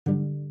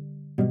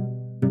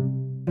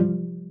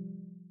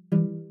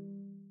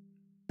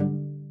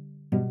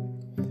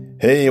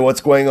Hey, what's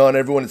going on,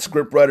 everyone? It's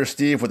Scriptwriter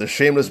Steve with a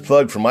shameless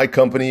plug for my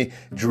company,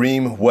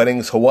 Dream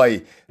Weddings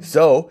Hawaii.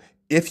 So,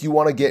 if you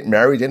want to get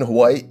married in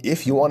Hawaii,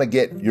 if you want to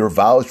get your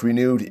vows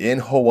renewed in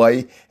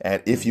Hawaii,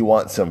 and if you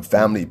want some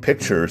family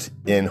pictures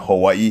in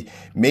Hawaii,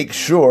 make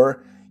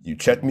sure you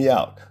check me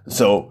out.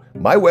 So,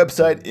 my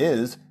website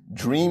is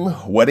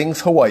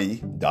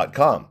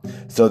dreamweddingshawaii.com.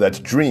 So that's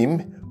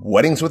Dream,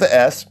 weddings with a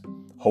S,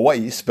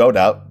 Hawaii spelled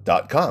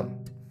out.com.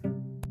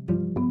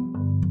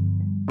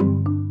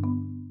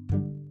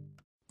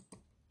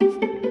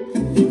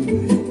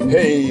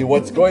 Hey,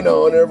 what's going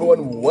on,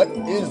 everyone? What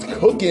is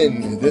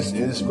cooking? This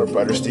is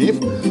Scriptwriter Steve.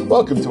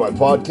 Welcome to my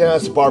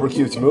podcast,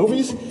 Barbecue to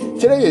Movies.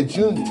 Today is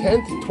June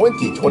 10th,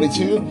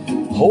 2022.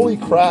 Holy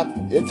crap,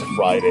 it's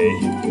Friday.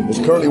 It's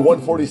currently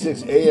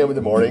 1:46 a.m. in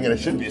the morning, and I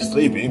should be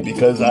sleeping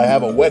because I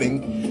have a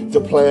wedding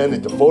to plan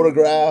and to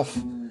photograph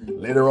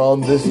later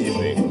on this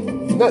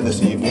evening. Not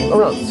this evening,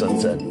 around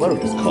sunset. Why don't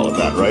we just call it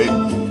that, right?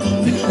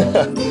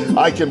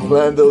 I can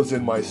plan those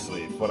in my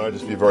sleep. Why don't I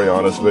just be very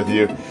honest with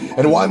you?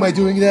 And why am I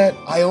doing that?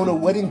 I own a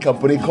wedding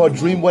company called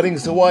Dream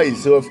Weddings Hawaii.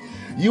 So if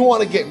you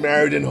want to get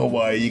married in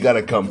Hawaii, you got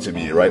to come to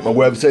me, right? My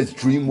website's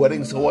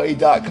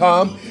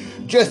dreamweddingshawaii.com,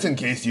 just in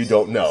case you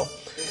don't know.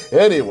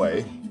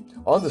 Anyway,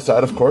 on the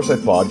side, of course, I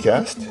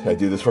podcast. I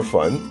do this for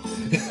fun.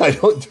 I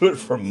don't do it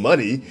for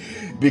money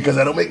because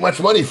I don't make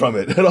much money from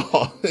it at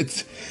all.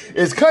 It's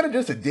kind of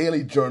just a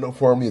daily journal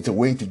for me. It's a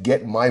way to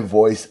get my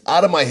voice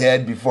out of my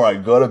head before I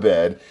go to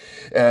bed.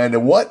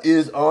 And what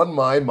is on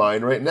my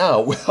mind right now?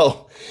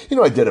 Well,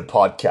 I did a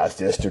podcast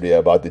yesterday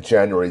about the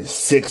January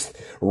 6th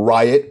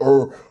riot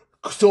or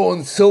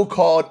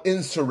so-called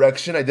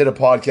insurrection. I did a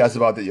podcast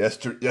about that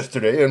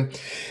yesterday.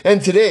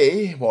 And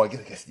today, well, I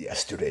guess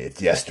yesterday,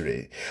 it's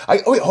yesterday.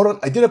 Hold on.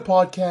 I did a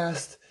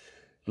podcast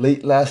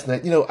late last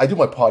night. I do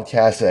my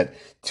podcast at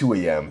 2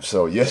 a.m.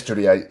 So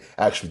yesterday I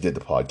actually did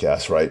the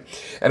podcast, right?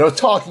 And I was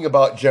talking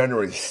about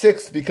January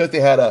 6th because they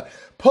had a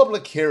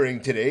public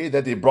hearing today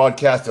that they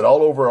broadcasted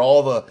all over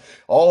all the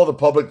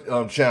public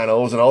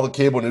channels and all the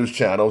cable news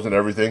channels and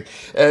everything.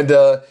 And,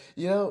 the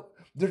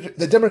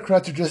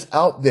Democrats are just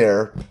out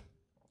there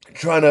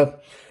trying to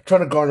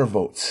garner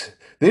votes.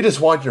 They just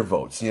want your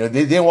votes.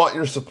 They want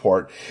your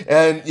support.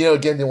 And,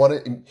 again, they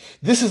want to,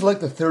 this is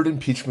like the third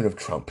impeachment of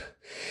Trump.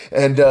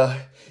 And,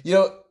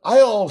 I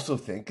also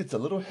think it's a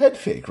little head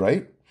fake,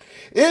 right?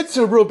 It's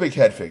a real big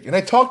head fake. And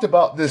I talked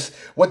about this,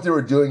 what they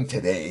were doing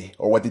today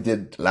or what they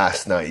did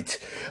last night.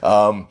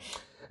 Kind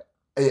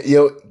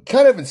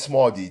of in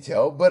small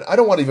detail, but I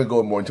don't want to even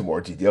go into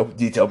more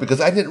detail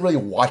because I didn't really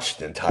watch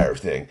the entire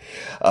thing.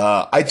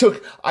 I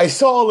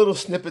saw a little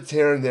snippets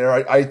here and there.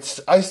 I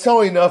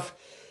saw enough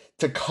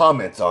to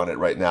comment on it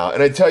right now.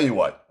 And I tell you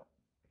what,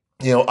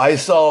 I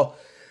saw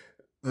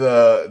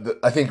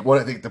I think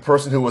the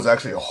person who was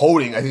actually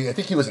holding, I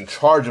think he was in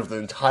charge of the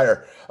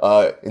entire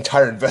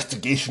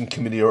investigation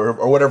committee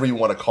or whatever you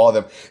want to call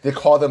them. They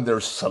call them their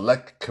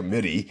select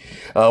committee.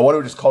 Why don't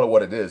we just call it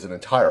what it is, an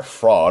entire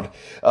fraud.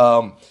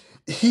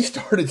 He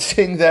started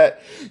saying that,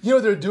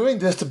 they're doing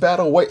this to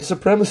battle white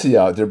supremacy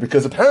out there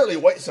because apparently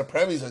white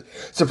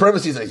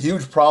supremacy is a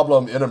huge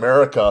problem in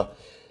America.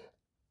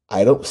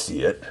 I don't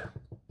see it.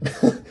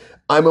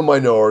 I'm a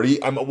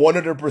minority. I'm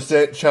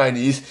 100%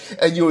 Chinese.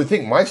 And you would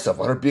think myself,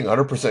 being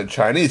 100%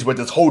 Chinese with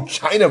this whole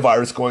China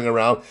virus going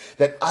around,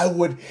 that I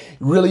would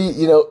really,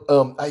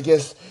 I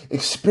guess,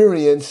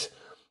 experience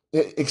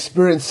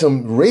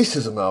some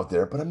racism out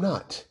there, but I'm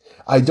not.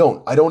 I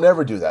don't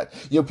ever do that.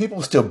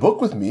 People still book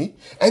with me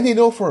and they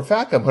know for a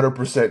fact I'm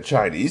 100%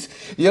 Chinese.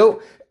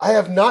 I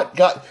have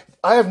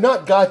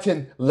not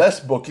gotten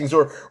less bookings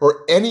or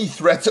any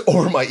threats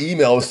over my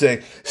email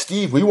saying,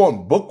 Steve, we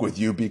won't book with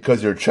you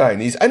because you're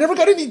Chinese. I never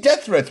got any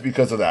death threats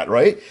because of that,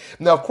 right?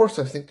 Now, of course,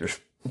 I think there's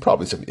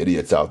probably some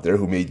idiots out there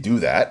who may do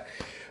that.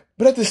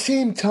 But at the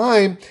same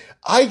time,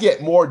 I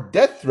get more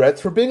death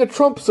threats for being a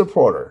Trump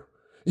supporter.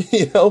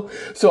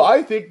 So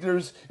I think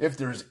if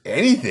there's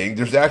anything,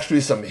 there's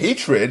actually some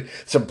hatred,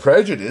 some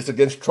prejudice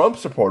against Trump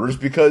supporters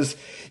because,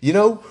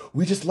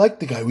 we just like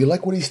the guy. We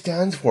like what he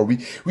stands for.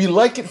 We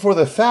like it for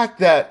the fact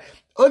that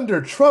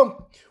under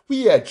Trump,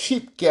 we had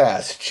cheap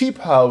gas, cheap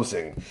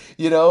housing.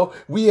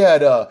 We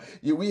had a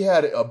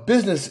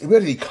business, we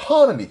had an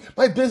economy.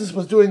 My business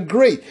was doing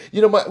great. We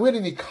had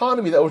an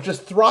economy that was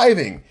just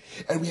thriving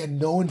and we had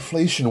no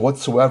inflation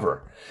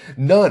whatsoever.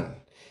 None.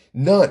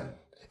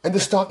 And the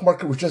stock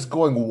market was just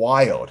going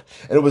wild.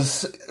 And it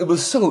was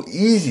so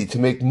easy to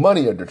make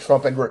money under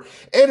Trump. And we're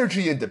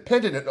energy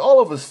independent. And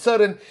all of a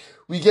sudden,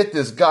 we get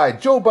this guy,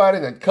 Joe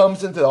Biden, that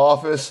comes into the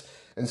office.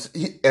 And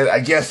I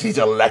guess he's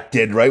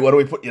elected, right? Why do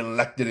we put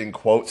elected in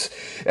quotes?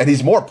 And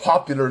he's more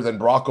popular than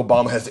Barack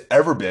Obama has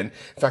ever been.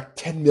 In fact,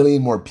 10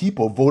 million more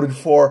people voted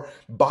for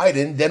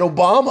Biden than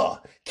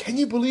Obama. Can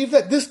you believe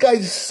that? This guy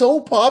is so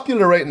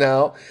popular right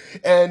now.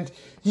 And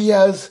he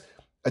has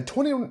a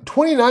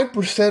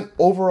 29%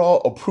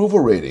 overall approval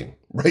rating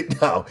right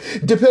now,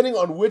 depending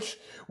on which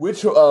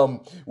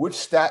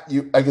stat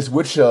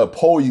which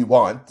poll you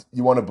want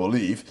to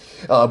believe.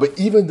 But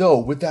even though,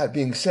 with that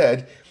being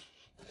said,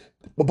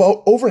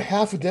 about over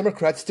half of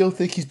Democrats still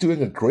think he's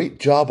doing a great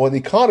job on the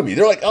economy.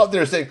 They're like out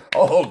there saying,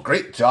 oh,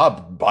 great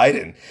job,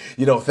 Biden.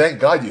 Thank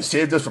God you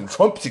saved us from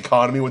Trump's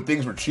economy when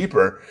things were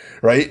cheaper,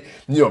 right?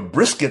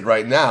 Brisket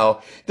right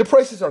now, the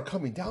prices are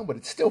coming down, but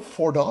it's still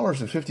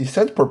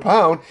 $4.50 per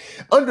pound.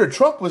 Under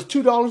Trump was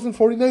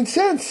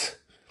 $2.49.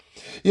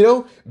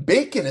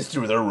 Bacon is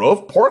through the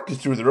roof, pork is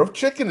through the roof,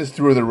 chicken is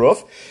through the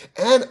roof.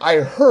 And I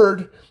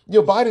heard,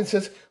 Biden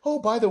says, oh,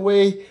 by the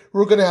way,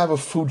 we're going to have a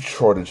food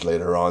shortage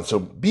later on, so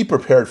be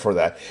prepared for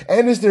that.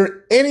 And is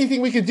there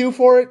anything we can do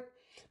for it?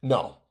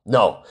 No.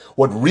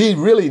 What we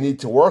really need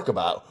to work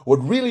on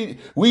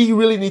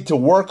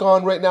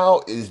right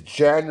now is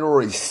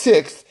January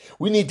 6th.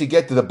 We need to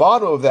get to the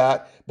bottom of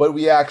that, but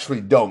we actually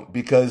don't,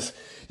 because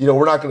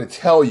we're not going to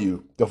tell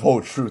you the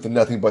whole truth and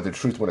nothing but the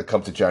truth when it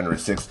comes to January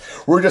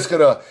 6th. We're just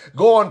going to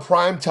go on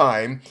prime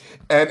time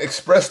and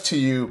express to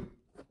you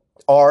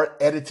our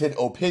edited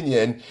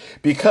opinion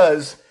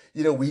because,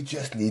 we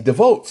just need the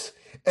votes.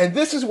 And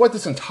this is what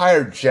this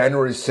entire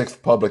January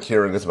 6th public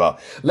hearing is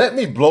about. Let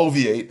me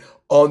bloviate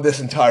on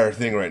this entire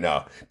thing right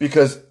now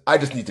because I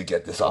just need to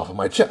get this off of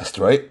my chest,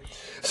 right?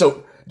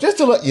 So just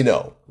to let you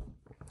know,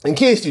 in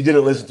case you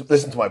didn't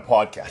listen to my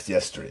podcast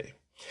yesterday,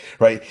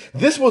 right?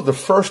 This was the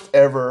first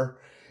ever,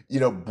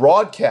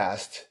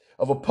 broadcast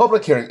of a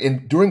public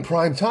hearing during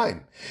prime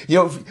time.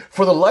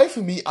 For the life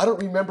of me, I don't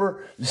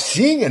remember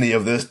seeing any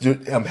of this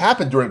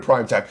happen during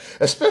prime time,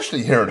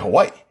 especially here in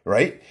Hawaii,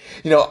 right?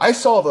 I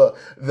saw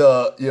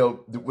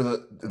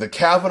the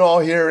Kavanaugh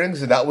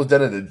hearings, and that was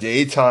done in the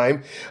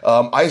daytime.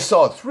 I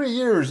saw 3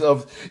 years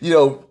of,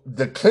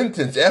 the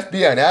Clintons,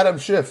 FBI, and Adam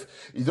Schiff,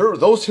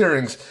 those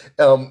hearings,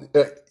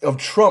 of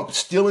Trump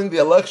stealing the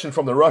election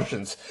from the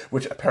Russians,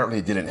 which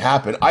apparently didn't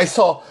happen. I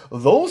saw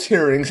those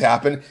hearings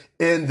happen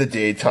in the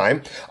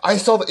daytime. I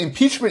saw the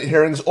impeachment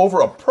hearings over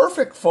a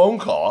perfect phone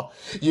call,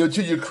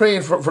 to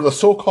Ukraine for the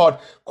so-called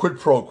quid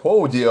pro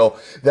quo deal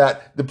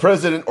that the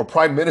president or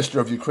prime minister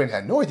of Ukraine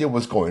had no idea what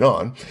was going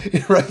on,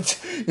 right?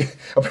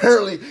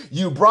 Apparently,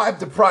 you bribed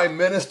the prime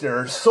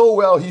minister so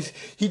well,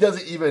 he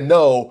doesn't even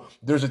know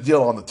there's a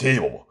deal on the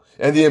table.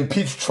 And they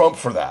impeached Trump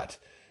for that,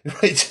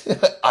 right?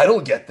 I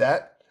don't get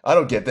that.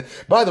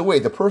 By the way,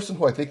 the person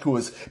who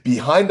was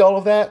behind all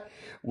of that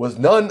was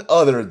none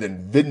other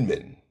than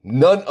Vindman.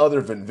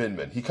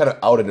 He kind of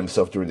outed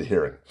himself during the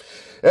hearing.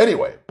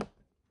 Anyway,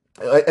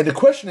 and the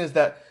question is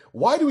that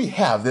why do we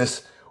have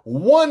this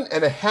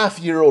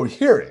 1.5-year-old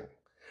hearing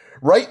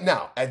right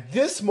now, at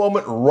this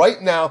moment,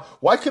 right now?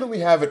 Why couldn't we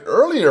have it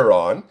earlier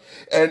on?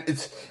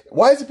 And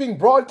why is it being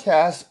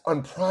broadcast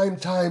on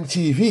primetime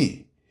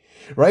TV,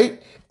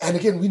 right? And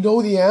again, we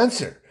know the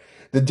answer.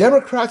 The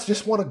Democrats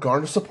just want to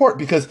garner support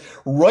because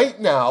right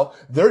now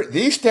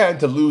they stand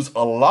to lose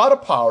a lot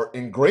of power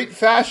in great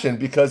fashion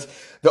because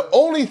the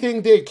only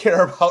thing they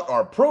care about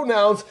are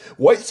pronouns,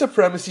 white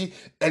supremacy,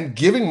 and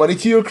giving money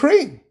to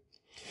Ukraine.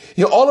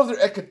 All of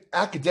their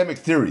academic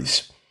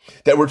theories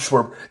that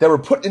were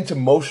put into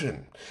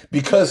motion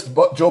because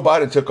Joe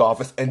Biden took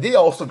office, and they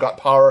also got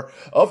power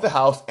of the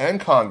House and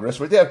Congress,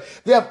 where they have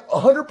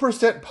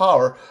 100%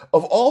 power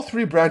of all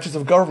three branches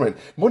of government.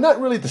 Well,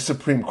 not really the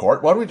Supreme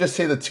Court. Why don't we just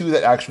say the two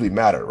that actually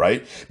matter,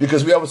 right?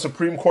 Because we have a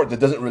Supreme Court that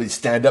doesn't really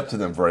stand up to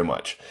them very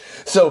much.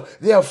 So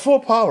they have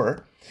full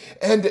power,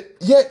 and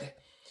yet,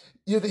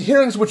 the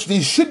hearings which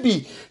these should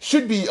be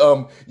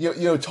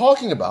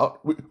talking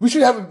about, we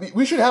should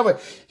have a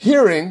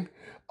hearing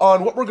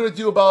on what we're going to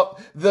do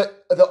about the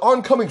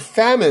oncoming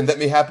famine that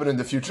may happen in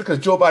the future, because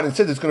Joe Biden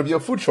said there's going to be a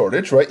food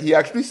shortage, right? He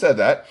actually said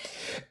that.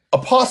 A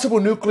possible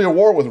nuclear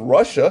war with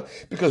Russia,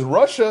 because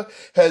Russia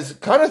has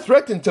kind of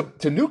threatened to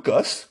nuke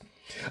us.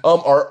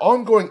 Our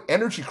ongoing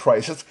energy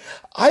crisis.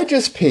 I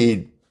just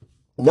paid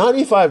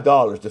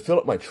 $95 to fill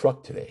up my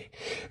truck today.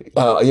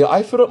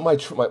 I filled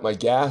up my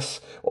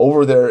gas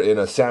over there in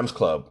a Sam's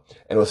Club,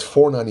 and it was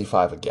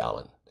 $4.95 a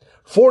gallon.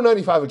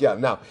 $4.95 a gallon.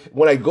 Now,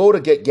 when I go to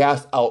get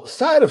gas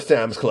outside of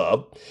Sam's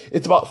Club,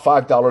 it's about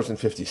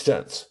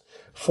 $5.50.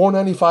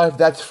 $4.95,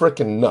 that's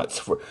freaking nuts.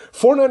 For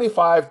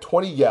 $4.95,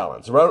 20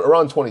 gallons,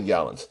 around 20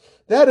 gallons.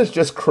 That is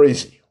just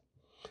crazy.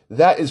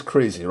 That is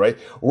crazy, right?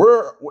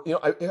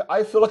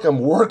 I feel like I'm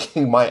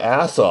working my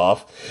ass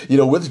off,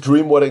 with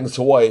Dream Weddings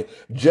Hawaii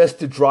just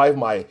to drive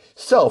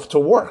myself to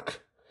work.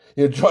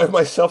 Drive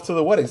myself to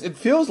the weddings. It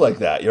feels like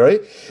that, right?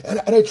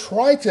 And I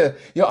try to,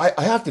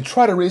 I have to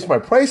try to raise my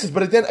prices,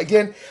 but then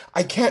again,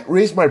 I can't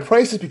raise my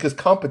prices because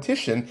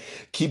competition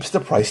keeps the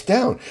price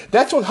down.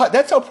 That's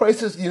how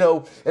prices, in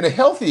a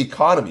healthy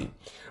economy,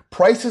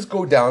 prices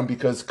go down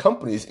because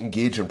companies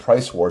engage in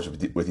price wars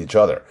with each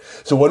other.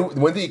 So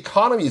when the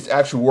economy is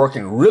actually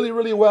working really,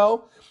 really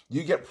well,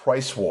 you get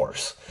price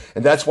wars.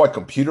 And that's why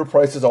computer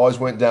prices always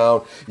went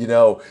down,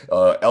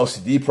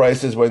 LCD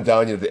prices went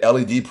down, the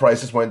LED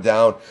prices went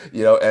down,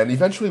 and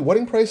eventually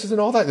wedding prices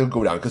and all that will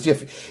go down. Because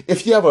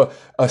if you have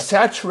a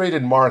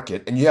saturated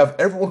market and you have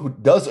everyone who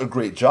does a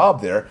great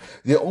job there,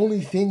 the only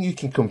thing you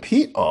can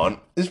compete on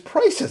is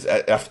prices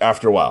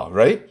after a while,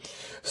 right?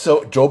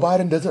 So Joe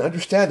Biden doesn't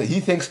understand that. He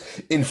thinks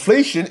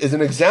inflation is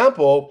an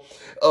example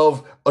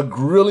of a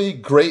really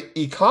great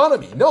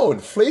economy. No,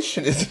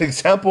 inflation is an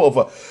example of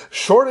a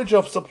shortage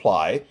of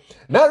supply,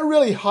 not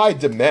really high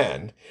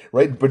demand,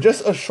 right? But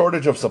just a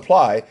shortage of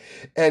supply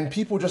and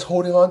people just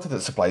holding on to the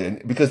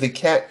supply because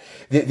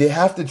they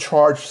have to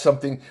charge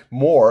something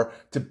more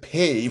to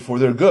pay for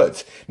their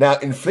goods. Now,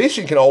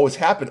 inflation can always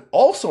happen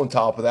also on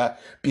top of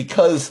that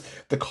because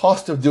the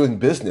cost of doing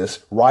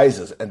business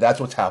rises, and that's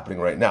what's happening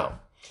right now.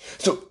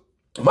 So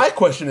my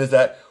question is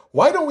that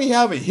why don't we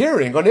have a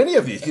hearing on any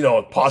of these?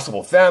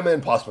 Possible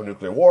famine, possible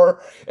nuclear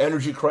war,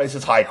 energy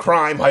crisis, high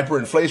crime,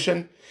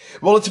 hyperinflation.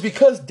 Well, it's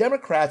because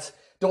Democrats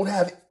don't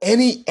have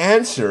any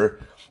answer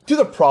to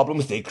the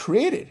problems they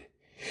created.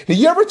 Now,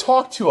 you ever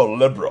talk to a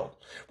liberal?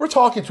 We're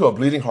talking to a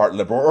bleeding heart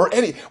liberal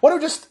why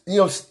don't we just,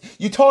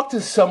 you talk to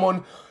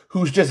someone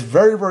who's just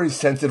very, very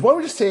sensitive. Why don't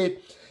we just say,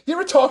 you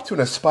ever talk to an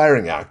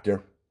aspiring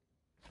actor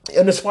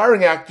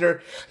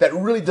that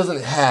really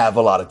doesn't have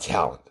a lot of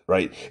talent?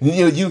 Right?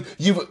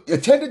 You've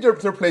attended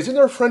their plays and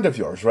they're a friend of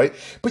yours, right?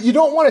 But you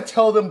don't want to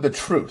tell them the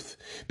truth,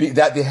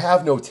 that they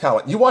have no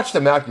talent. You watch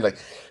them act, you're like,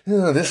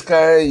 this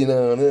guy,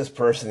 this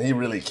person, he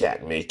really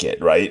can't make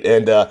it, right?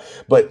 And,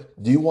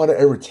 but do you want to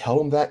ever tell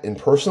them that in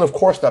person? Of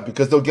course not,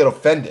 because they'll get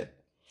offended.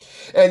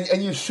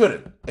 And you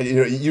shouldn't.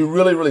 You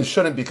really, really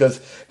shouldn't, because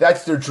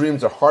that's their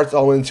dreams, their heart's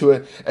all into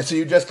it. And so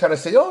you just kind of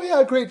say, oh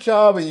yeah, great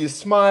job. And you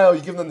smile,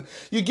 you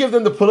give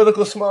them the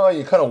political smile, and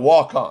you kind of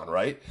walk on,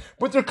 right?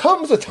 But there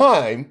comes a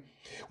time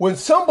when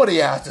somebody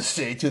has to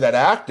say to that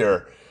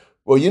actor,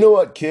 well, you know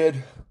what,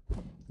 kid?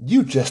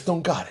 You just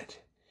don't got it.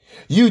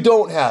 You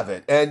don't have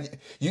it. And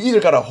you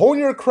either got to hone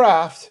your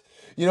craft,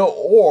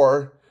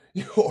 or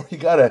you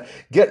got to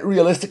get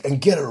realistic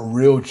and get a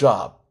real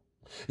job.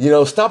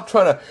 Stop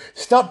trying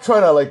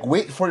to like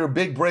wait for your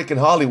big break in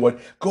Hollywood.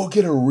 Go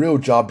get a real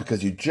job,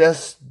 because you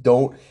just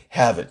don't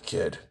have it,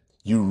 kid.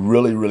 You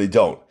really, really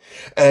don't.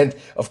 And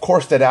of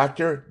course, that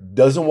actor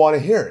doesn't want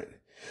to hear it.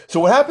 So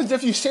what happens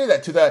if you say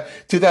that to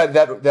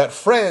that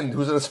friend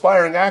who's an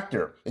aspiring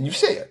actor, and you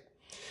say it?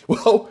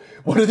 Well,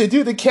 what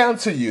do? They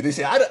cancel you. They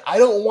say, I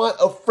don't want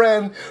a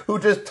friend who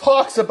just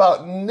talks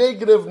about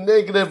negative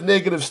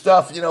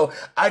stuff.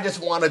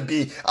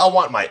 I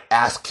want my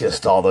ass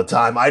kissed all the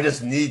time. I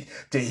just need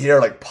to hear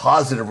like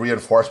positive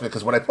reinforcement,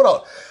 because when I put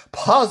out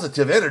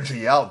positive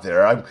energy out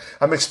there,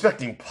 I'm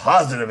expecting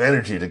positive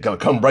energy to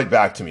come right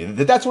back to me.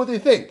 That's what they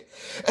think.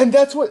 And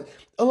that's what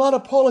a lot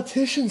of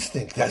politicians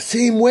think, that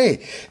same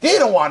way. They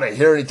don't want to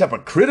hear any type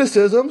of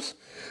criticisms.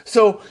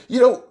 So,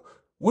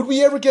 would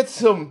we ever get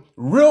some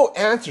real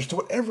answers to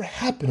whatever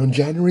happened on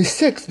January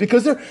 6th?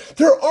 Because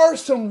there are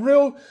some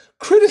real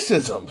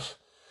criticisms.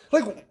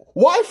 Like,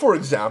 why, for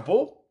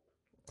example,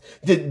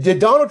 did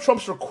Donald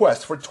Trump's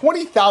request for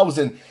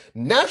 20,000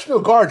 National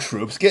Guard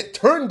troops get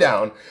turned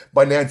down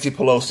by Nancy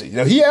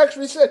Pelosi? He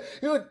actually said,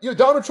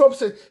 Donald Trump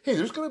said, hey,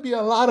 there's going to be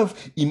a lot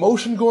of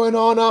emotion going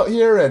on out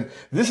here, and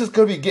this is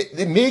going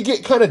to it may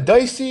get kind of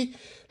dicey.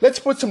 Let's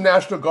put some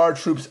National Guard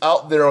troops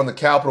out there on the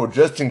Capitol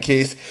just in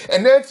case.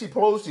 And Nancy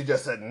Pelosi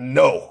just said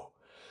no.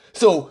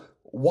 So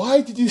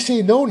why did you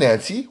say no,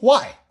 Nancy?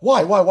 Why?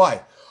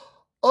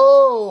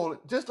 Oh,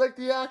 just like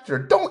the actor.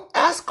 Don't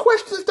ask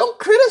questions. Don't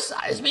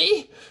criticize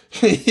me.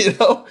 Okay.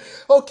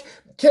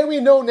 Can we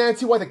know,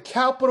 Nancy, why the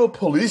Capitol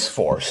Police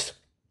Force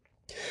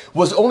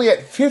was only at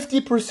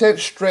 50%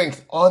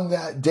 strength on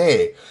that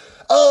day?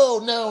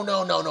 Oh,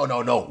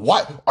 no.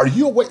 Why? Are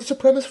you a white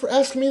supremacist for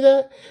asking me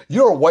that?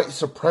 You're a white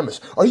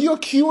supremacist. Are you a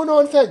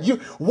QAnon fan?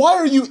 Why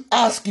are you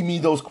asking me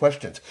those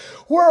questions?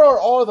 Where are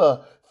all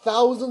the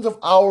thousands of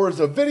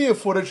hours of video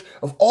footage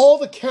of all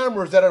the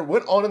cameras that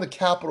went on in the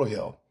Capitol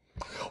Hill?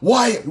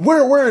 Why?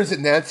 Where is it,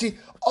 Nancy?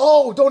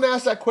 Oh, don't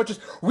ask that question.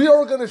 We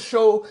are going to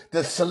show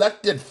the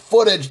selected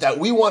footage that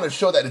we want to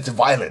show that it's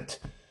violent.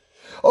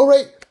 All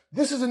right.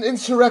 This is an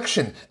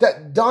insurrection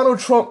that Donald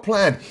Trump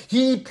planned.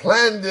 He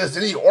planned this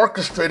and he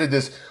orchestrated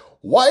this.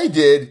 Why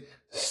did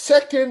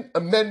Second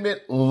Amendment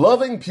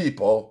loving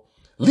people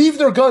leave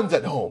their guns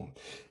at home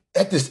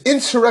at this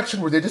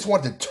insurrection where they just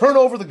wanted to turn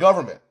over the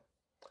government?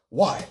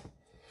 Why?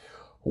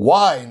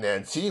 Why,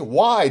 Nancy?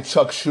 Why,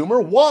 Chuck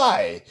Schumer?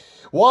 Why?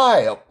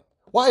 Why,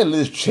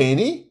 Liz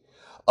Cheney?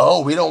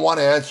 Oh, we don't want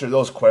to answer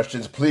those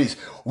questions, please.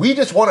 We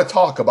just want to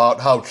talk about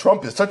how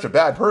Trump is such a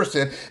bad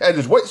person and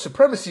there's white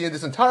supremacy in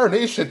this entire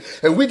nation,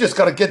 and we just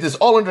got to get this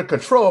all under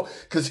control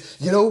because,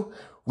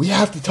 we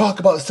have to talk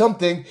about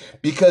something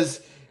because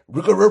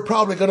we're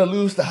probably going to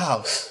lose the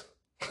House.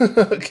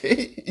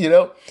 Okay,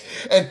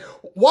 And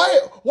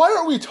why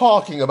aren't we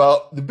talking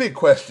about the big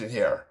question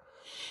here?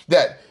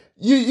 That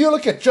you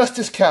look at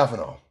Justice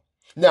Kavanaugh.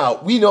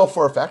 Now, we know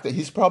for a fact that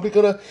he's probably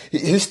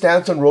his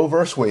stance on Roe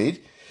versus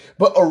Wade.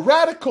 But a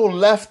radical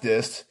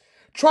leftist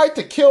tried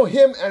to kill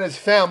him and his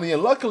family,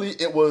 and luckily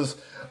it was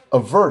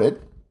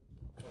averted,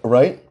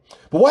 right?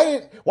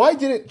 But why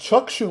didn't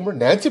Chuck Schumer,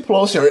 Nancy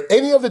Pelosi, or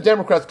any of the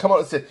Democrats come out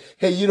and say,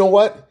 hey, you know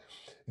what?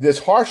 This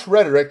harsh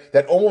rhetoric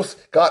that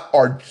almost got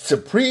our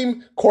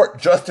Supreme Court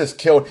justice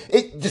killed,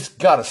 it just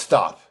gotta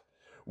stop.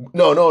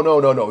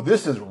 No.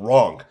 This is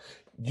wrong.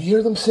 Do you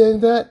hear them saying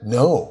that?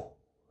 No,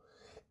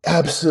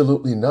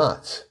 absolutely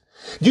not.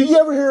 Did you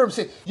ever hear them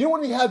say, you know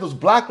when you had those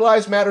Black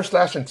Lives Matter /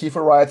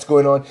 Antifa riots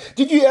going on,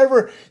 did you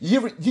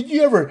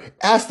ever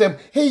ask them,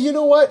 hey, you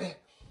know what?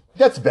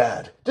 That's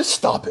bad. Just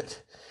stop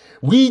it.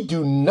 We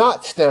do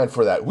not stand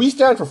for that. We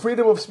stand for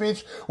freedom of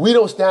speech. We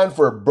don't stand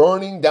for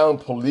burning down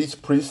police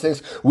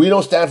precincts. We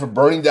don't stand for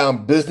burning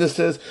down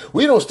businesses.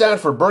 We don't stand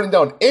for burning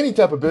down any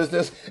type of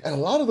business. And a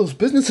lot of those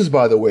businesses,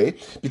 by the way,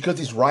 because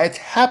these riots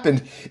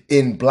happened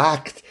in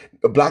black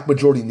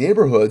majority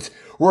neighborhoods,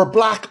 were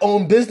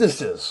black-owned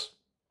businesses.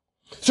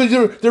 So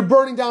they're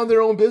burning down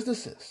their own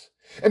businesses.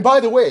 And by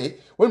the way,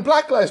 when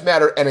Black Lives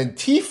Matter and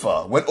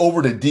Antifa went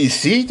over to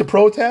D.C. to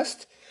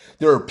protest,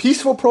 there were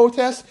peaceful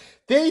protests.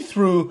 They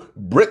threw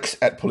bricks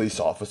at police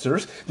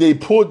officers. They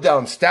pulled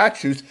down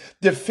statues,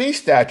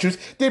 defaced statues.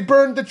 They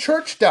burned the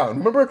church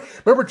down.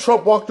 Remember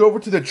Trump walked over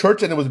to the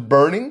church and it was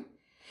burning?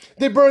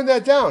 They burned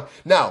that down.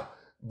 Now,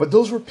 but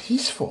those were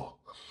peaceful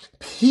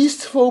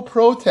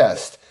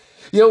protests.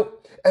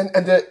 And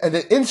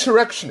the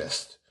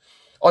insurrectionists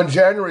on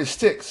January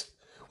 6th,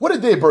 what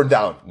did they burn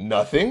down?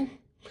 Nothing.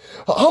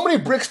 How many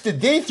bricks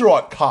did they throw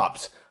at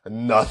cops?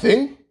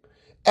 Nothing.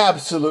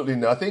 Absolutely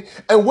nothing.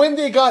 And when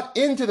they got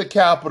into the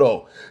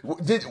Capitol,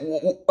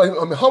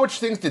 how much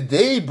things did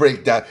they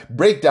break down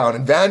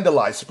and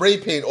vandalize, spray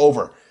paint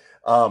over?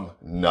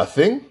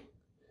 Nothing.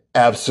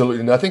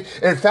 Absolutely nothing.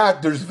 And in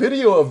fact, there's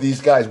video of these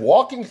guys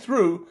walking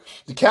through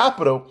the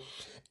Capitol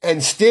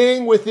and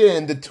staying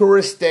within the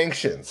tourist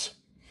sanctions.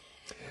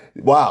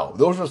 Wow,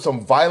 those are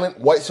some violent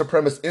white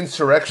supremacist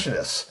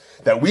insurrectionists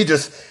that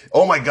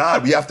oh my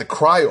God, we have to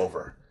cry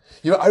over.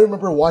 I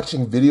remember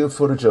watching video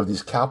footage of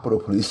these Capitol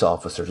police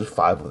officers, there's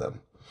 5 of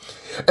them,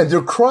 and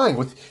they're crying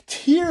with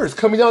tears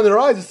coming down their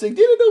eyes and saying,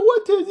 they didn't know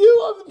what to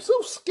do, I'm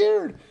so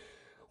scared.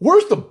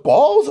 Where's the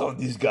balls on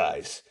these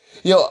guys?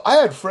 I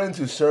had friends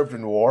who served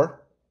in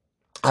war.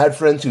 I had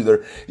friends who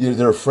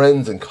their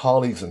friends and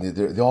colleagues, and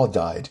they all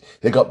died.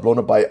 They got blown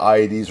up by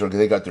IEDs, or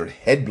they got their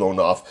head blown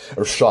off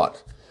or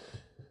shot.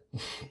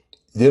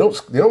 They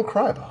don't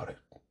cry about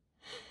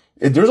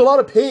it. There's a lot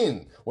of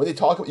pain when they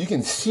talk about. You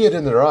can see it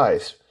in their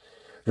eyes.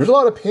 There's a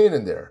lot of pain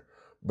in there,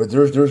 but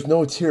there's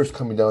no tears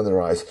coming down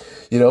their eyes.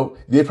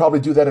 They probably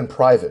do that in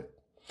private,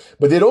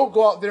 but they don't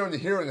go out there in the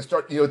hearing and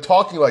start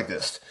talking like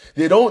this.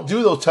 They don't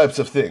do those types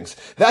of things.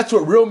 That's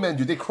what real men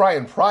do. They cry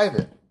in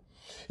private.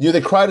 They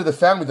cry to the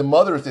family, the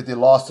mothers that they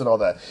lost and all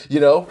that.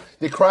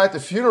 They cry at the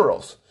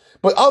funerals,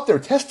 but out there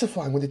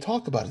testifying when they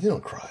talk about it, they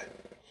don't cry.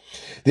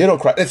 They don't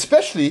cry,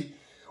 especially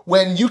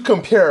when you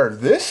compare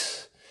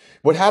this,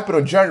 what happened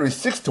on January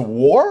 6th, to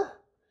war.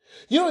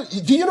 Do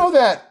you know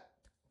that?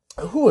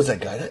 Who was that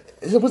guy?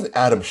 It wasn't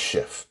Adam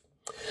Schiff.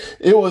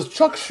 It was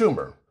Chuck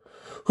Schumer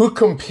who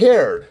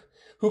compared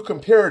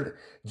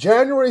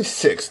January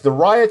 6th, the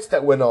riots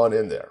that went on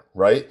in there,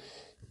 right,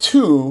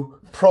 to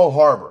Pearl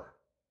Harbor.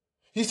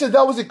 He said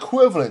that was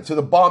equivalent to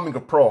the bombing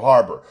of Pearl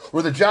Harbor,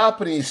 where the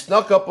Japanese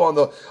snuck up on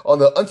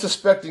the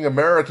unsuspecting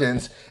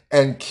Americans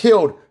and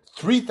killed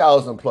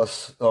 3,000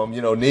 plus,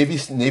 Navy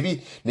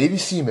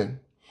seamen,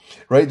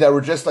 right? That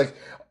were just like,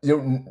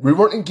 we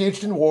weren't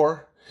engaged in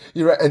war,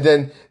 and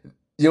then,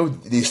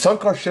 they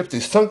sunk our ships, they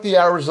sunk the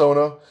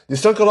Arizona, they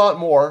sunk a lot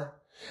more.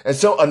 And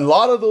so a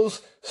lot of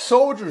those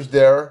soldiers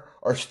there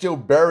are still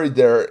buried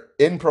there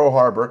in Pearl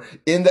Harbor,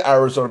 in the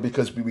Arizona,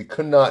 because we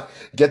could not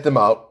get them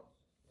out.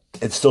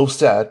 It's so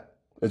sad.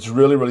 It's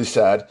really, really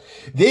sad.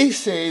 They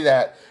say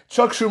that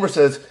Chuck Schumer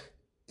says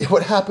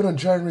what happened on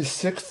January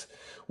 6th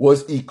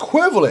was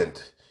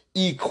equivalent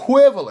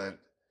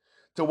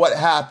to what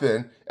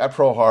happened at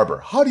Pearl Harbor.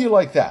 How do you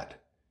like that?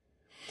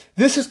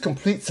 This is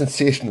complete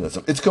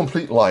sensationalism. It's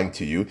complete lying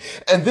to you.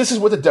 And this is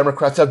what the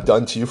Democrats have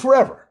done to you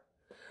forever.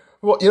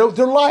 Well,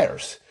 they're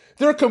liars.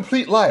 They're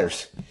complete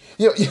liars.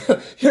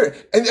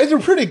 And they're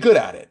pretty good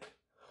at it.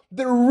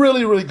 They're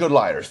really, really good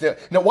liars.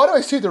 Now, why do I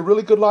say they're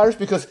really good liars?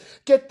 Because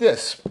get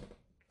this.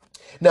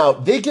 Now,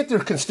 they get their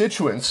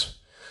constituents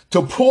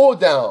to pull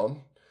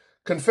down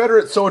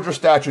Confederate soldier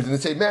statues, and they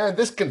say, man,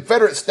 this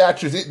Confederate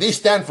statues, they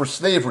stand for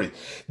slavery.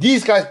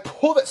 These guys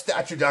pull that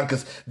statue down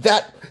because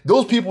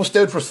those people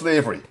stood for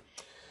slavery.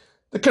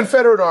 The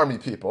Confederate Army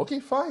people. Okay,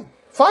 fine,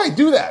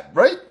 do that,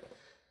 right?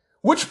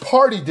 Which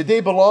party did they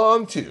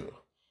belong to?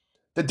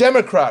 The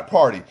Democrat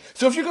Party.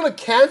 So if you're going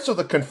to cancel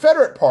the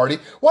Confederate Party,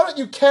 why don't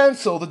you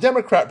cancel the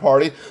Democrat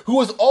Party, who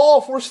was all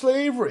for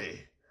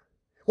slavery?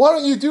 Why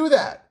don't you do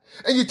that?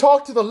 And you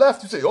talk to the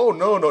left, you say, oh,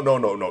 no.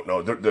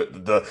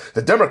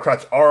 The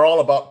Democrats are all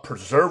about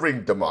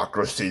preserving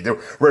democracy.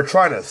 We're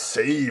trying to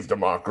save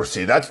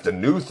democracy. That's the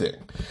new thing.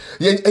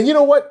 And you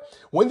know what?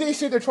 When they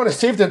say they're trying to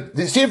save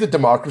the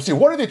democracy,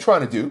 what are they trying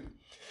to do?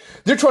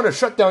 They're trying to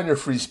shut down your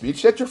free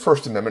speech. That's your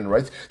First Amendment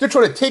rights. They're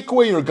trying to take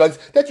away your guns.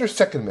 That's your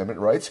Second Amendment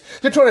rights.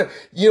 They're trying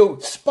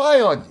to, spy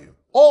on you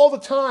all the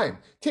time.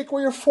 Take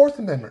away your Fourth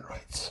Amendment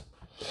rights.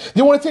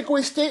 They want to take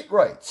away state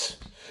rights.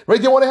 Right?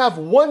 They want to have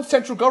one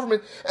central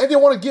government, and they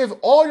want to give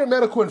all your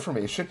medical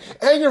information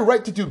and your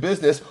right to do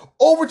business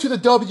over to the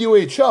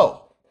WHO,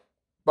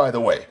 by the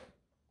way.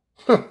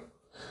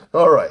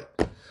 All right.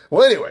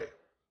 Well, anyway,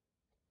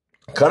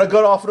 kind of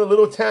got off on a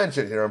little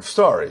tangent here. I'm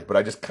sorry, but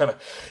I just kind of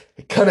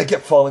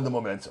kept following the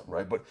momentum,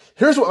 right? But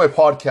here's what my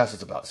podcast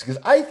is about. Because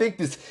I think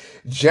this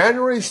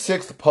January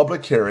 6th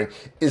public hearing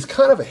is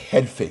kind of a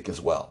head fake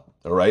as well,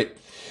 all right?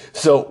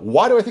 So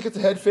why do I think it's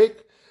a head fake?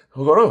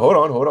 Hold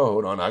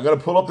on. I'm going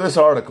to pull up this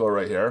article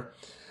right here.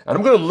 And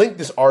I'm going to link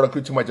this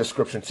article to my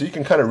description so you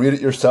can kind of read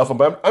it yourself.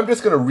 But I'm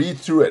just going to read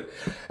through it.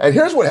 And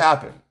here's what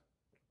happened.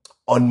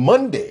 On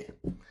Monday,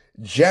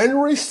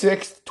 January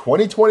 6th,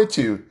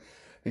 2022,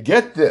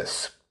 get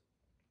this.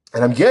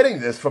 And I'm getting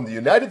this from the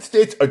United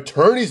States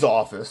Attorney's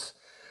Office,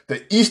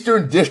 the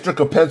Eastern District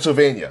of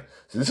Pennsylvania.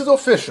 So this is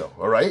official,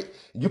 all right?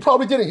 You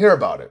probably didn't hear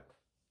about it.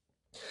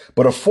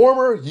 But a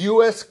former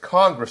U.S.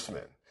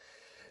 congressman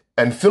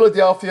and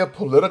Philadelphia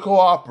political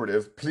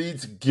operative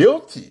pleads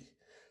guilty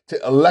to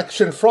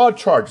election fraud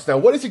charges. Now,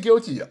 what is he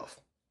guilty of?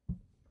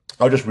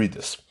 I'll just read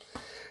this.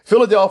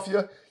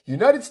 Philadelphia,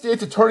 United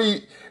States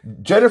Attorney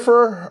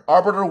Jennifer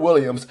Arbiter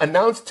Williams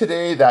announced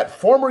today that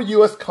former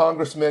U.S.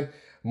 Congressman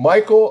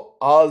Michael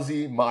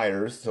Ozzie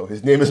Myers, so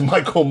his name is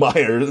Michael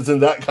Myers, isn't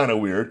that kind of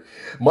weird?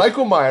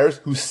 Michael Myers,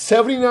 who's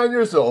 79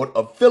 years old,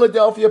 of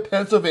Philadelphia,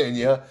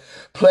 Pennsylvania,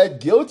 pled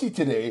guilty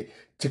today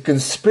to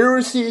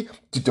conspiracy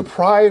to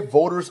deprive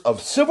voters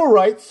of civil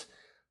rights,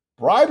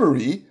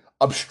 bribery,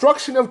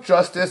 obstruction of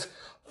justice,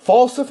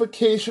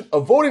 falsification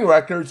of voting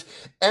records,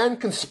 and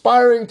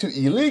conspiring to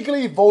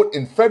illegally vote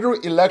in federal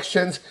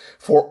elections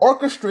for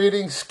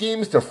orchestrating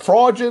schemes to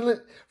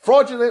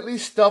fraudulently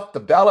stuff the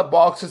ballot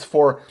boxes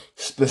for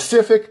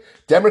specific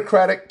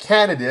Democratic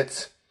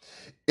candidates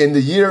in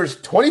the years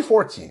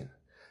 2014,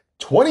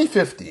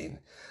 2015,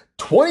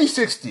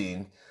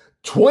 2016,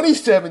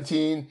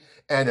 2017,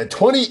 and the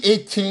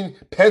 2018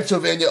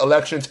 Pennsylvania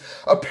elections.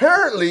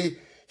 Apparently,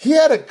 he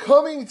had a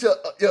coming to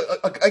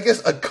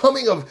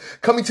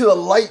the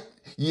light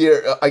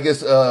year,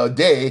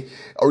 day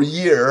or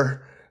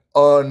year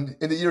in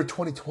the year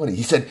 2020.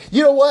 He said,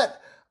 you know what?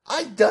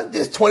 I've done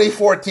this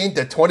 2014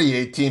 to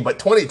 2018, but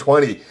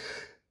 2020,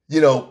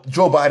 Joe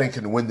Biden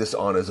can win this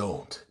on his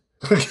own.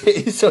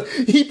 Okay, so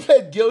he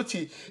pled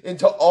guilty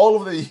into all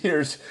of the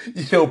years,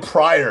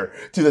 prior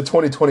to the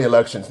 2020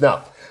 elections.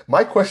 Now,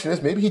 my question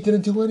is, maybe he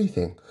didn't do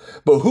anything,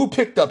 but who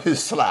picked up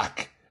his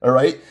slack? All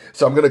right,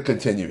 so I'm going to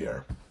continue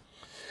here.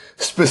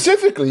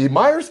 Specifically,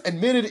 Myers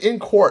admitted in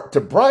court to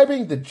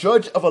bribing the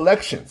judge of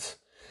elections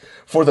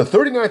for the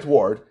 39th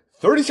Ward,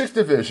 36th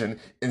Division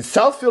in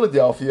South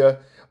Philadelphia,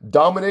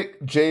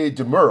 Dominic J.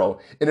 DeMuro,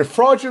 in a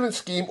fraudulent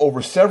scheme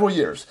over several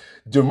years.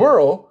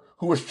 DeMuro,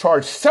 who was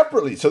charged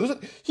separately, so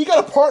he got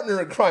a partner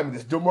in crime in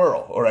this,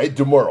 DeMuro, all right,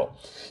 DeMuro.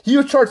 He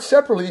was charged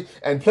separately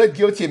and pled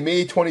guilty in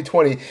May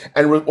 2020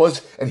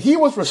 and he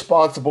was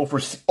responsible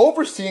for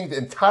overseeing the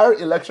entire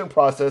election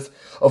process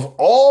of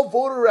all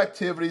voter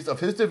activities of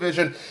his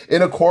division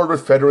in accord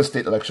with federal and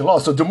state election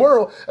laws. So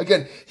DeMuro,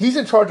 again, he's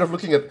in charge of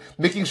looking at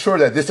making sure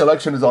that this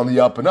election is on the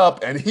up and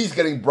up, and he's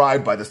getting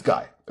bribed by this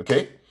guy,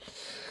 okay?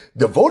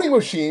 The voting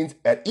machines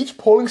at each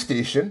polling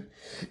station,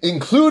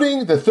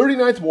 including the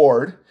 39th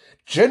Ward,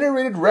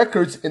 generated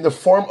records in the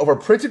form of a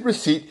printed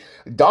receipt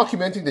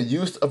documenting the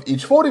use of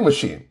each voting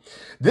machine.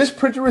 This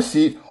printed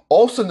receipt,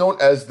 also known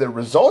as the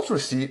results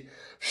receipt,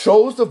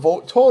 shows the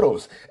vote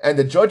totals, and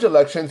the judge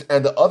elections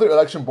and the other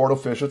election board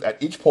officials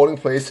at each polling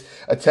place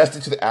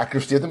attested to the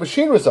accuracy of the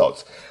machine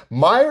results.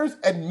 Myers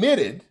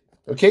admitted,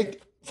 okay,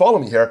 follow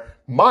me here,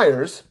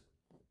 Myers,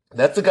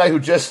 that's the guy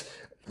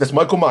that's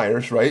Michael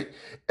Myers, right,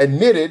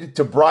 admitted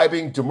to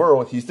bribing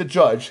DeMuro, he's the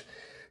judge,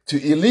 to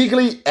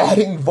illegally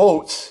adding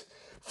votes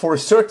for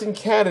certain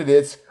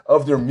candidates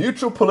of their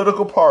mutual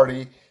political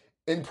party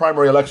in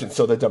primary elections,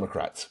 so the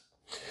Democrats.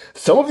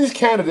 Some of these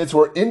candidates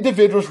were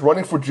individuals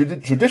running for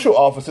judicial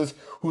offices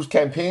whose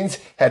campaigns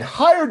had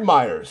hired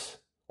Myers.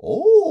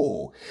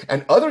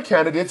 And other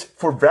candidates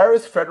for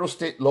various federal,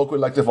 state, local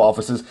elective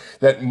offices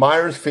that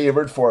Myers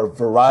favored for a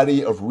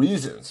variety of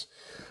reasons.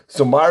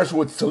 So Myers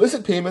would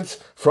solicit payments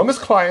from his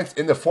clients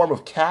in the form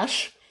of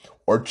cash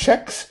or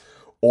checks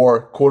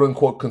or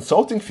quote-unquote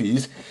consulting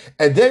fees,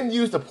 and then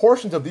used the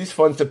portions of these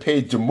funds to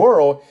pay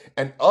DeMuro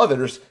and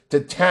others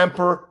to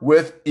tamper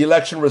with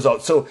election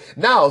results. So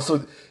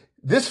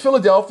this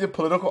Philadelphia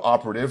political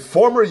operative,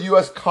 former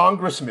U.S.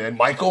 Congressman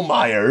Michael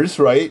Myers,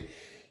 right,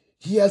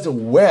 he has a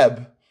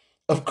web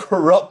of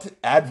corrupt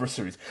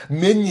adversaries,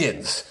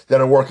 minions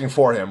that are working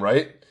for him,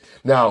 right?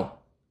 Now,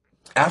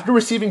 after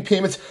receiving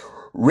payments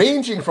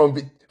ranging from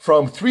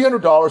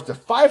 $300 to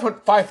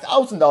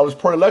 $5,000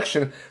 per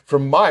election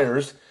from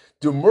Myers,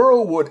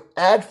 DeMuro would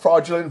add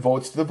fraudulent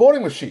votes to the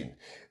voting machine,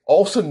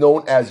 also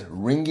known as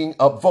ringing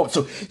up votes.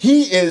 So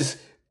he is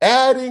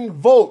adding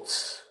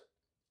votes.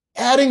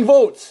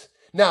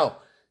 Now,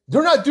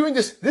 they're not doing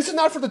this. This is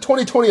not for the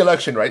 2020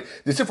 election, right?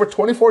 This is for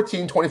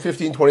 2014,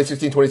 2015,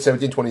 2016,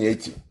 2017,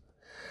 2018.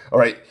 All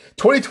right.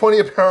 2020,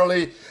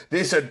 apparently,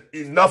 they said,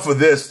 enough of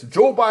this.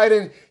 Joe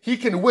Biden, he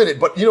can win it.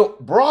 But,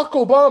 Barack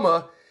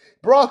Obama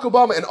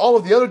and all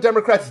of the other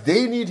Democrats,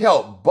 they need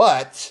help.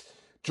 But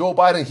Joe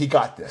Biden, he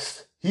got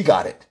this. He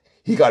got it.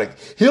 He got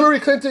it. Hillary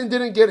Clinton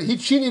didn't get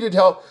it. She needed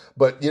help,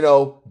 but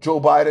Joe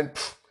Biden,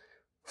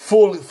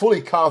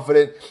 fully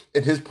confident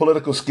in his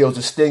political skills,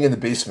 just staying in the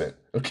basement.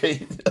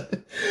 Okay,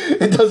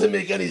 it doesn't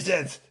make any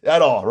sense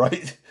at all,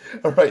 right?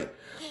 All right.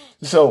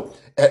 So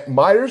at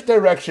Myers'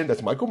 direction,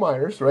 that's Michael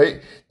Myers,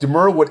 right?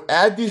 DeMuro would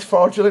add these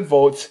fraudulent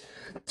votes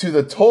to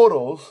the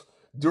totals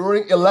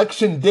during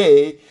election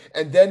day,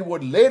 and then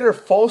would later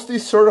falsely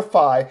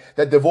certify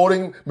that the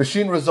voting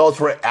machine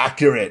results were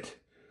accurate.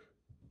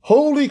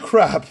 Holy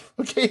crap.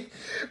 Okay.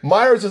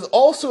 Myers is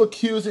also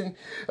accusing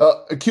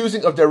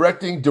of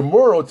directing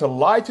DeMuro to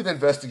lie to the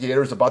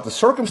investigators about the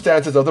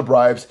circumstances of the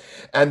bribes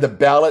and the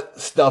ballot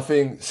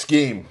stuffing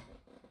scheme.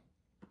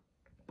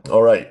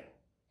 All right.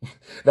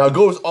 Now it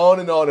goes on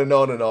and on and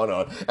on and on and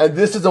on. And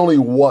this is only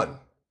one.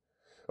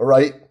 All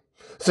right.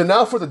 So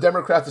now for the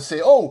Democrats to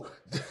say, oh,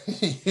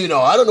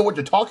 I don't know what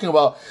you're talking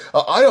about.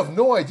 I have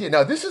no idea.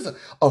 Now, this is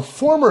a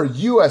former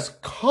U.S.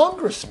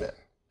 congressman.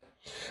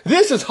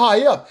 This is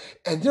high up.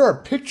 And there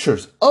are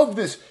pictures of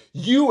this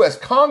U.S.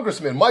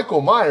 congressman,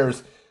 Michael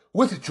Myers,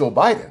 with Joe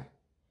Biden.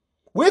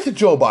 With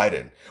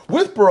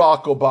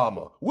Barack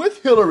Obama,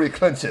 with Hillary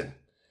Clinton.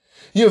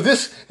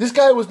 This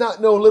guy was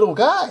not no little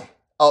guy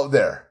out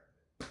there.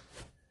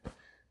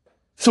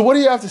 So what do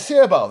you have to say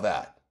about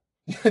that?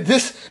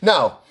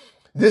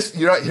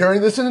 You're not hearing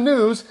this in the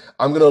news.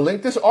 I'm going to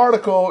link this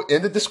article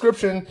in the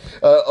description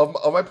of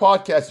my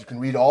podcast. You can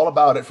read all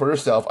about it for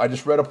yourself. I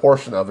just read a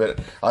portion of it.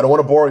 I don't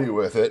want to bore you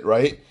with it,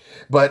 right?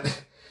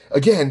 But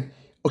again,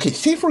 okay,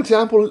 say for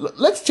example,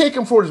 let's take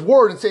him for his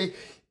word and say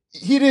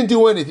he didn't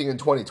do anything in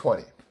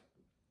 2020.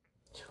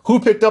 Who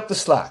picked up the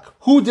slack?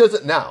 Who does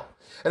it now?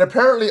 And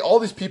apparently all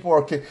these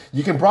people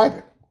you can bribe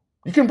him.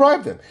 You can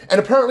bribe them. And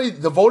apparently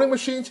the voting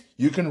machines,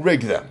 you can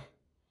rig them.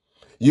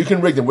 You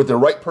can rig them. With the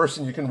right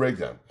person, you can rig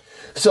them.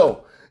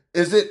 So,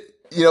 is it,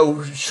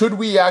 should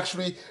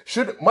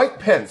Mike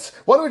Pence,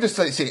 why don't we just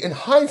say, in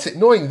hindsight,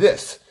 knowing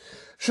this,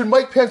 should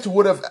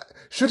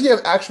he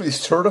have actually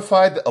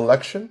certified the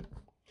election?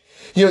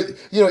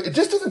 It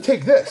just doesn't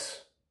take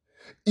this.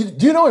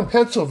 Do you know in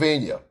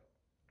Pennsylvania,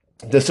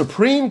 the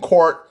Supreme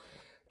Court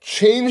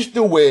changed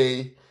the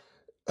way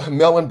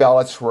mail-in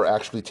ballots were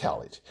actually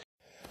tallied.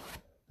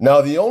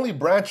 Now, the only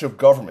branch of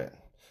government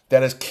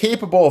that is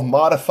capable of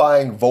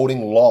modifying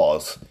voting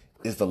laws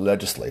is the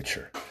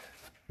legislature,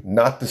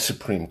 not the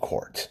Supreme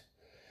Court.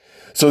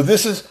 So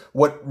this is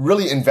what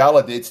really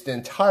invalidates the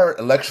entire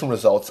election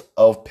results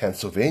of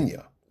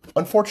Pennsylvania,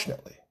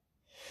 unfortunately.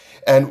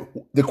 And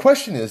the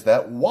question is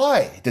that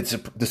why did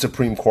the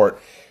Supreme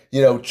Court,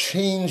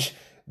 change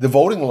the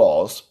voting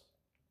laws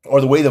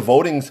or the way the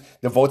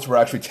votes were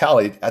actually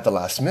tallied at the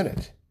last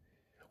minute?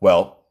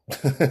 Well,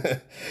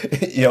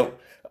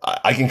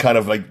 I can kind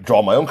of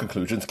draw my own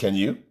conclusions. Can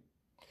you?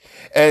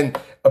 And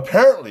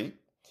apparently,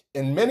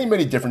 in many,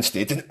 many different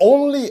states, and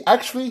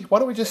why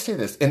don't we just say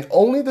this? In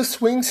only the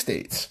swing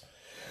states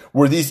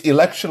were these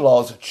election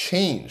laws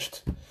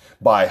changed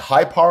by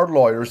high-powered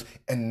lawyers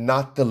and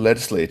not the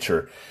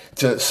legislature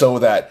so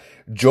that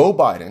Joe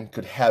Biden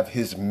could have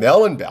his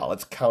mail-in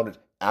ballots counted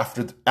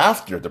after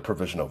the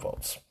provisional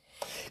votes.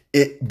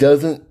 It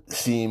doesn't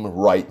seem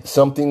right.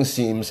 Something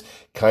seems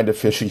kind of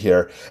fishy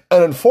here.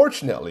 And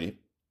unfortunately,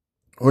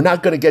 we're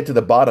not going to get to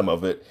the bottom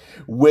of it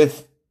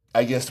with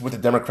the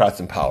Democrats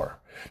in power.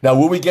 Now,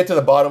 will we get to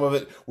the bottom of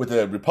it with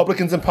the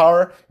Republicans in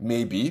power?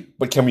 Maybe.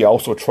 But can we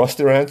also trust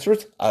their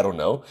answers? I don't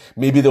know.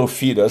 Maybe they'll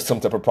feed us some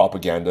type of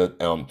propaganda,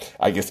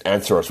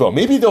 answer as well.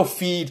 Maybe they'll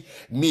feed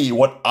me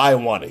what I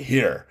want to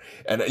hear.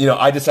 And,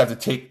 I just have to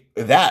take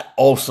that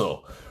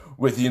also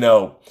with,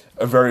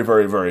 a very,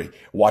 very, very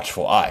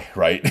watchful eye,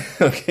 right?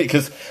 Okay,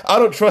 because I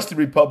don't trust the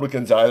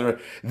Republicans either.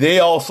 They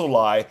also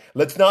lie.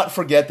 Let's not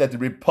forget that the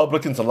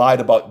Republicans lied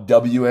about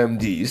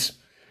WMDs,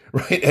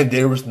 right? And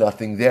there was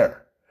nothing there.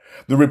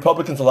 The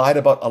Republicans lied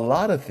about a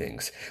lot of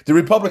things. The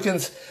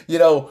Republicans,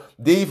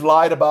 they've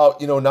lied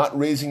about, not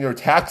raising their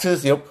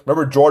taxes.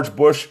 Remember George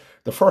Bush,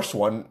 the first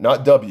one,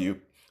 not W,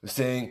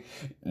 saying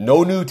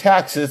no new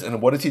taxes.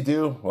 And what does he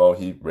do? Well,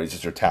 he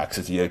raises their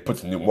taxes. He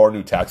puts more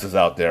new taxes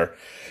out there.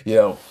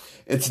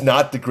 It's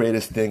not the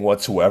greatest thing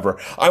whatsoever.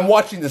 I'm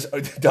watching this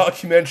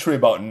documentary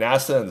about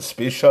NASA and the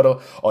space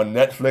shuttle on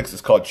Netflix.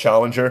 It's called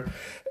Challenger.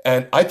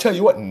 And I tell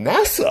you what,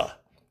 NASA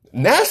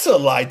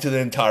lied to the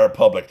entire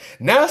public.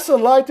 NASA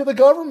lied to the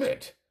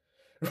government,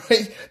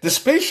 right? The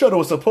space shuttle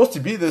was supposed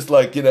to be this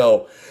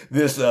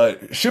this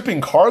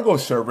shipping cargo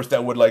service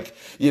that would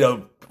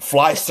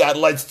fly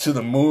satellites to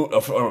the moon,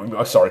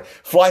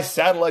 fly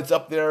satellites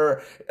up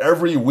there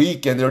every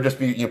week. And there would just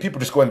be, people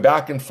just going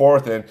back and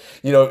forth and,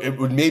 it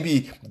would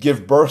maybe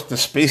give birth to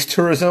space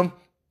tourism.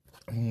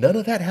 None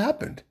of that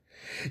happened.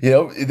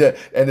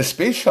 The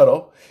space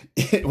shuttle,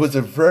 it was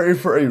a very,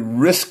 very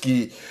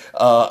risky,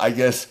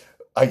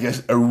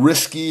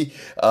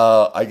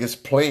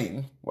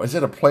 plane. Was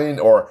it a plane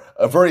or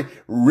a very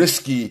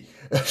risky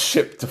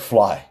ship to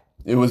fly?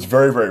 It was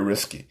very, very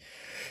risky.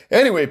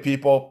 Anyway,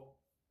 people,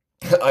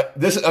 I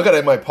got to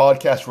have my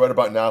podcast right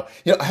about now.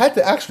 I had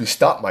to actually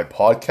stop my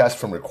podcast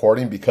from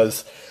recording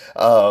because,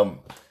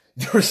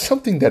 there was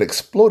something that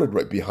exploded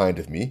right behind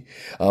of me.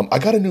 I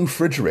got a new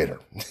refrigerator,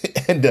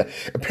 and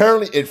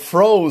apparently it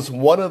froze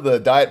one of the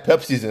Diet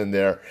Pepsis in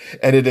there,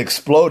 and it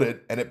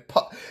exploded, and it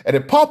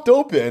popped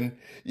open,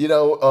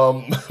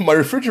 my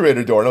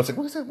refrigerator door, and I was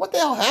like, what the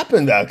hell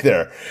happened back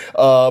there?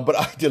 But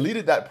I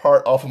deleted that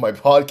part off of my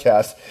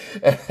podcast,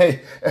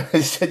 and I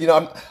said,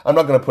 I'm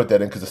not going to put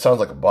that in because it sounds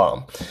like a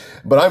bomb,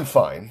 but I'm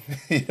fine.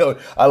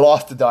 I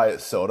lost the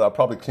diet soda. I'll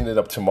probably clean it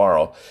up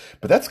tomorrow,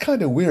 but that's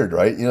kind of weird,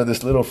 right?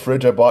 This little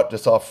fridge I bought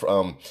just off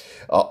of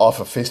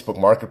Facebook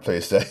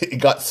Marketplace, it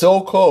got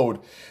so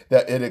cold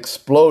that it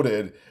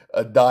exploded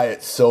a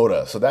diet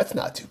soda. So that's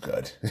not too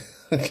good.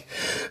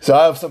 So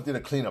I have something to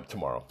clean up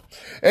tomorrow.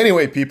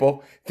 Anyway,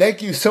 people,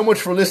 thank you so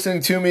much for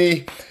listening to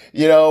me.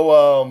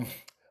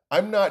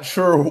 I'm not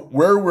sure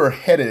where we're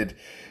headed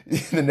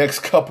in the next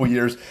couple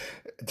years.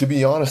 To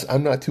be honest,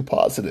 I'm not too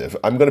positive.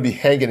 I'm going to be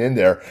hanging in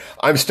there.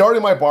 I'm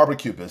starting my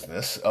barbecue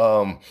business.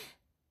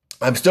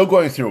 I'm still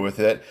going through with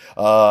it.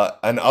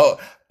 And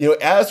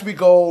as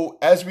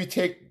we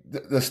take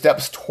the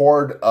steps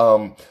toward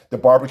the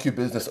barbecue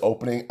business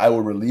opening, I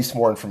will release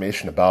more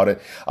information about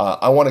it.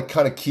 I want to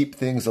kind of keep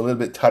things a little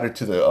bit tighter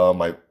to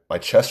the my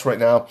chest right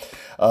now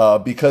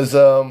because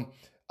I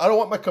don't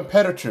want my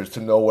competitors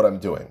to know what I'm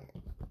doing.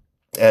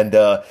 And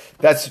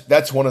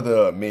that's one of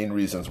the main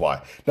reasons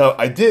why. Now,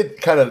 I did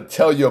kind of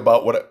tell you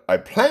about what I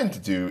plan to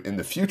do in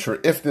the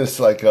future if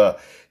this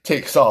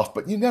takes off,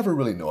 but you never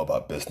really know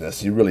about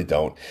business. You really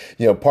don't.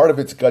 Part of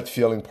it's gut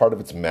feeling, part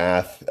of it's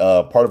math,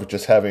 part of it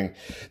just having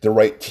the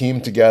right team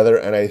together.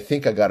 And I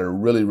think I got a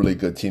really, really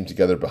good team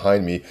together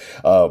behind me.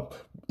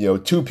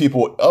 Two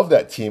people of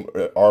that team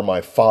are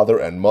my father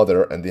and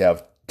mother, and they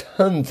have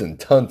tons and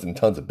tons and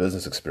tons of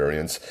business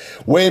experience,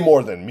 way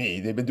more than me.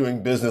 They've been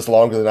doing business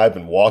longer than I've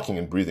been walking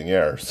and breathing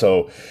air.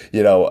 So,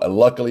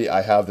 luckily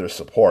I have their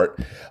support.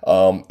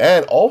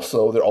 And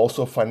also, they're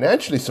also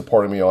financially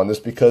supporting me on this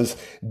because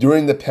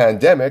during the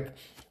pandemic,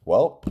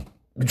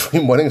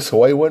 Dream Weddings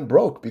Hawaii went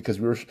broke because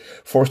we were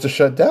forced to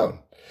shut down.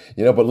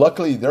 But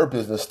luckily their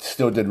business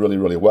still did really,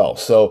 really well.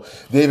 So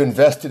they've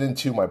invested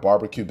into my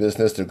barbecue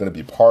business. They're going to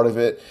be part of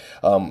it.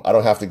 I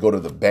don't have to go to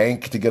the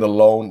bank to get a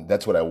loan.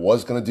 That's what I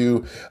was going to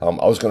do. I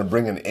was going to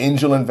bring in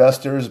angel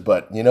investors,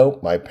 but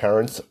my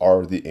parents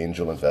are the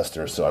angel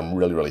investors. So I'm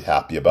really, really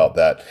happy about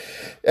that.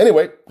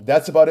 Anyway,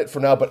 that's about it for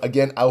now. But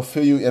again, I'll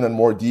fill you in on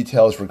more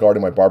details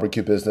regarding my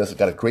barbecue business. I've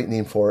got a great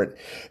name for it.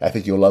 I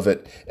think you'll love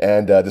it.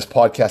 And this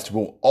podcast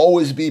will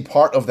always be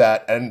part of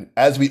that. And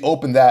as we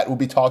open that, we'll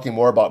be talking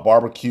more about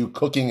barbecue,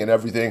 cooking, and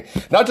everything,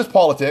 not just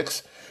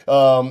politics,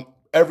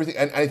 everything.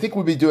 And I think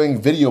we'll be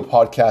doing video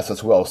podcasts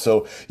as well.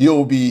 So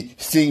you'll be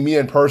seeing me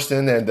in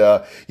person, and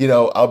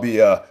I'll be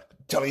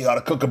telling you how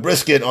to cook a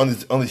brisket on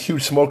this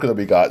huge smoker that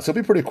we got. So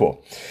it'll be pretty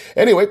cool.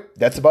 Anyway,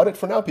 that's about it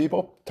for now,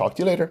 people. Talk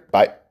to you later.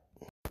 Bye.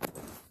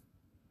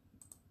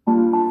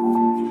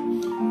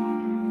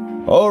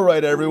 All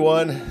right,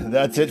 everyone.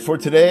 That's it for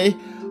today.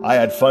 I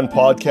had fun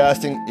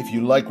podcasting. If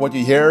you like what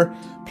you hear,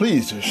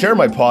 please share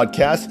my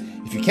podcast.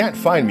 If you can't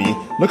find me,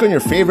 look on your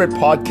favorite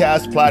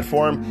podcast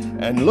platform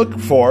and look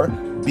for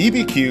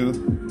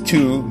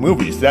BBQ2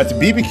 Movies. That's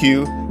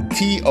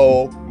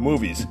BBQ2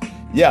 Movies.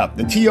 Yeah,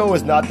 the TO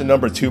is not the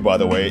number 2, by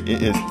the way.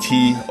 It is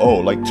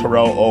TO, like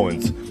Terrell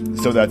Owens.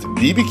 So that's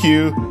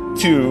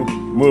BBQ2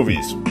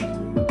 Movies.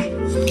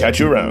 Catch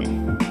you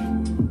around.